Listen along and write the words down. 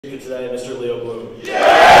Today, Mr. Bluhm.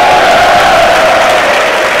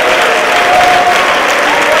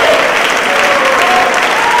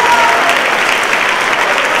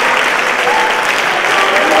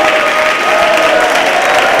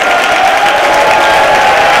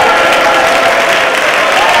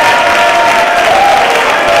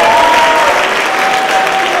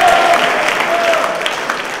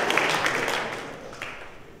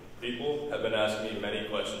 People have been asking me many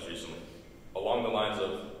questions recently, along the lines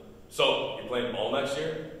of, so, you playing ball next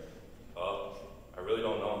year? I really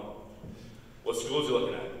don't know. What schools you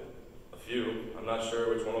looking at? A few. I'm not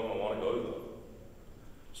sure which one of them I want to go to though.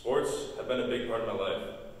 Sports have been a big part of my life.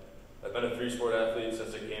 I've been a three-sport athlete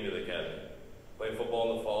since I came to the academy. Playing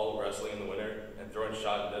football in the fall, wrestling in the winter, and throwing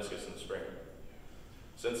shot and discus in the spring.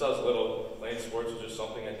 Since I was little, playing sports was just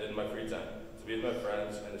something I did in my free time, to be with my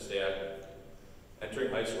friends and to stay active.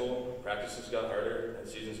 Entering high school, practices got harder and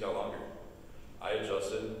seasons got longer. I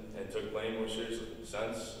adjusted and took playing more seriously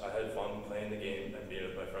since I had fun playing the game and being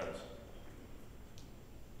with my friends.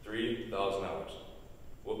 3,000 hours.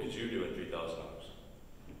 What could you do in 3,000 hours?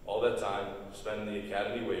 All that time spent in the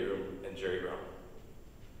academy weight room and Jerry Brown.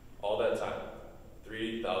 All that time,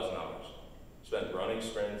 3,000 hours, spent running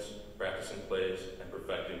sprints, practicing plays, and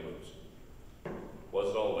perfecting moves. Was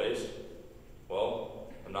it all a waste? Well,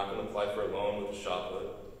 I'm not going to apply for a loan with a shot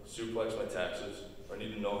put, suplex my taxes, or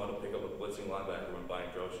need to know how to pick up a blitzing linebacker when buying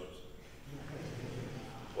groceries.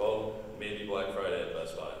 Well, maybe Black Friday at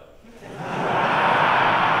Best Buy.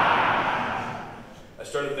 I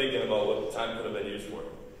started thinking about what the time could have been used for.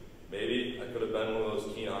 Maybe I could have been one of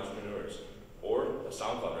those teen entrepreneurs, or a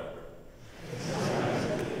SoundCloud rapper.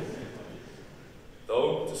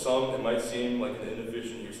 Though, to some, it might seem like an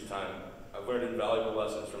inefficient use of time, I've learned invaluable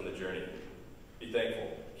lessons from the journey. Be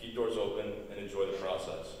thankful, keep doors open, and enjoy the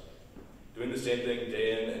process. Doing the same thing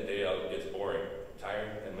day in and day out gets boring,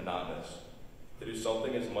 tiring, and monotonous. To do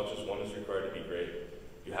something as much as one is required to be great,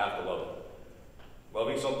 you have to love it.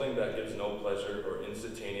 Loving something that gives no pleasure or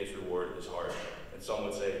instantaneous reward is hard, and some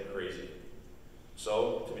would say crazy.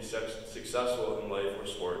 So, to be successful in life or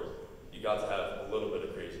sport, you got to have a little bit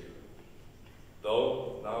of crazy.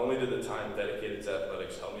 Though, not only did the time dedicated to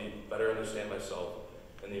athletics help me better understand myself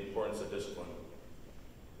and the importance of discipline,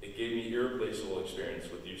 it gave me irreplaceable experience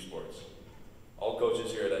with youth sports. All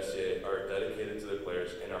coaches here at SCA are dedicated to their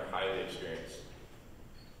players and are highly experienced.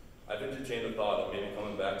 I've entertained the thought of maybe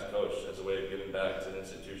coming back to coach as a way of giving back to an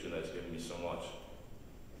institution that's given me so much.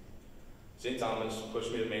 St. Thomas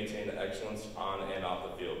pushed me to maintain the excellence on and off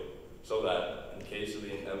the field, so that, in case of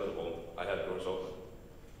the inevitable, I have doors open.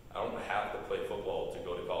 I don't have to play football to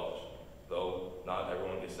go to college, though not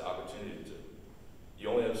everyone gets the opportunity to. You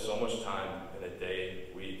only have so much time in a day,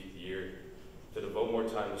 week, year. To devote more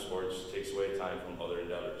time to sports takes away time from other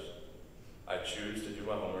endeavors. I choose to do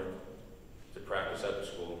my homework, to practice after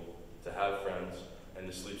school, to have friends, and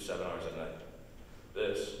to sleep 7 hours at night.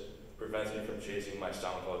 This prevents me from chasing my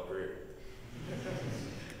SoundCloud career.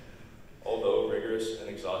 Although rigorous and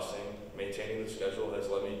exhausting, maintaining the schedule has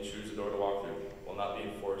let me choose a door to walk through while not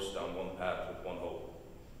being forced down one path with one hope.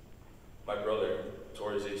 My brother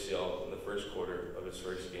tore his ACL in the first quarter of his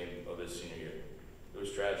first game of his senior year. It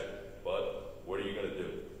was tragic, but what are you going to do?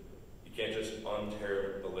 You can't just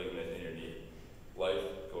untear the ligament in your knee.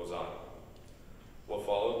 Life goes on. What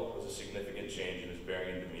followed was a significant change in his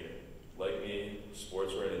bearing and demeanor. Like me,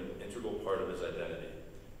 sports were an integral part of his identity.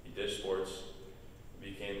 He ditched sports,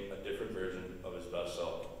 became a different version of his best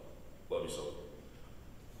self. Love you so.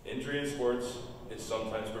 Injury in sports is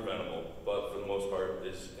sometimes preventable, but for the most part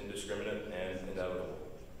is indiscriminate and inevitable.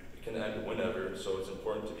 It can end whenever, so it's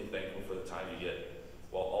important to be thankful for the time you get,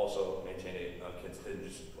 while also maintaining a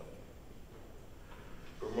contingency plan.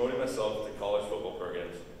 Promoting myself to college football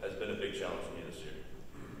programs has been a big challenge for me this year.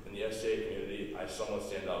 In the SCA community, I somewhat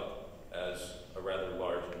stand out as a rather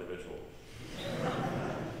large individual.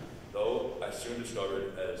 Though I soon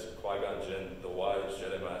discovered, as Qui-Gon Jinn, the wise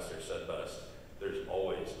Jedi Master, said best, there's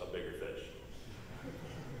always a bigger fish.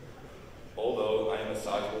 Although I am a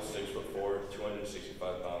sizable 6'4",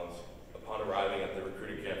 265 pounds, upon arriving at the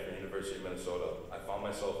recruiting camp for the University of Minnesota, I found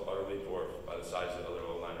myself utterly dwarfed by the size of other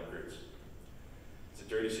O-line recruits. It's a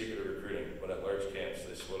dirty secret of recruiting, but at large camps,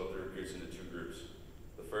 they split up the recruits into two groups.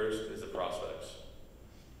 The first is the prospects,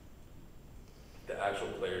 the actual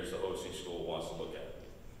players the hosting school wants to look at.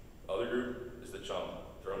 The other group is the chum,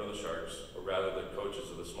 thrown to the Sharks, or rather the coaches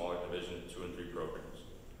of the smaller Division 2 and 3 programs.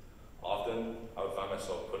 Often, I would find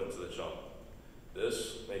myself put into the chum.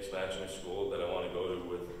 This makes matching a school that I want to go to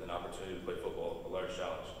with an opportunity to play football a large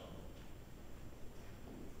challenge.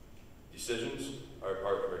 Decisions are a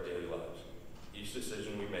part of our daily lives. Each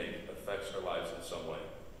decision we make affects our lives in some way.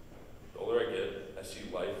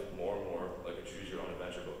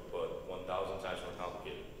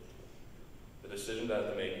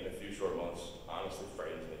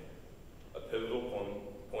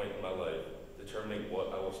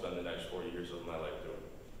 the next 4 years of my life doing.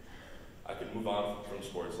 I could move on from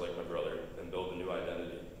sports like my brother and build a new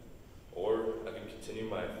identity, or I could continue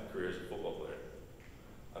my career as a football player.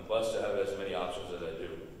 I'm blessed to have as many options as I do,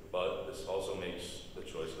 but this also makes the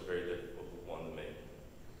choice a very difficult one to make.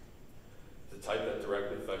 The type that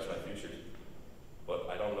directly affects my future, but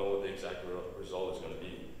I don't know what the exact result is going to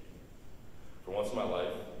be. For once in my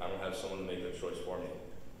life, I don't have someone to make that choice for me,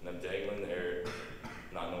 and I'm dangling in the air,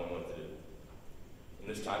 not knowing what to do. In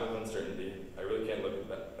this time of uncertainty, I really can't look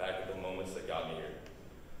back at the moments that got me here.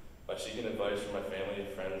 By seeking advice from my family,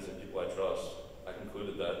 friends, and people I trust, I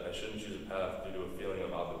concluded that I shouldn't choose a path due to a feeling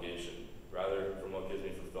of obligation, rather from what gives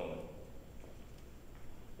me fulfillment.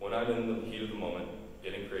 When I'm in the heat of the moment,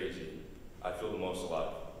 getting crazy, I feel the most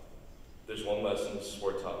alive. There's one lesson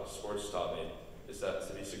sports taught me, is that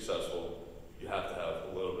to be successful, you have to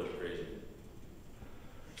have a little bit of crazy.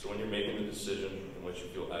 So when you're making a decision in which you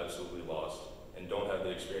feel absolutely lost and don't have the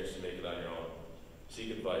experience to make it on your own, seek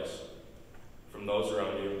advice from those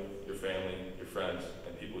around you, your family, your friends,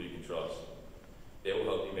 and people you can trust. They will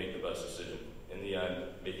help you make the best decision. In the end,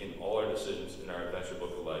 making all our decisions in our adventure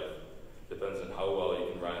book of life depends on how well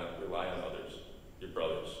you can rely on others, your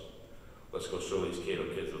brothers. Let's go show these Cato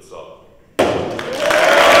kids what's up.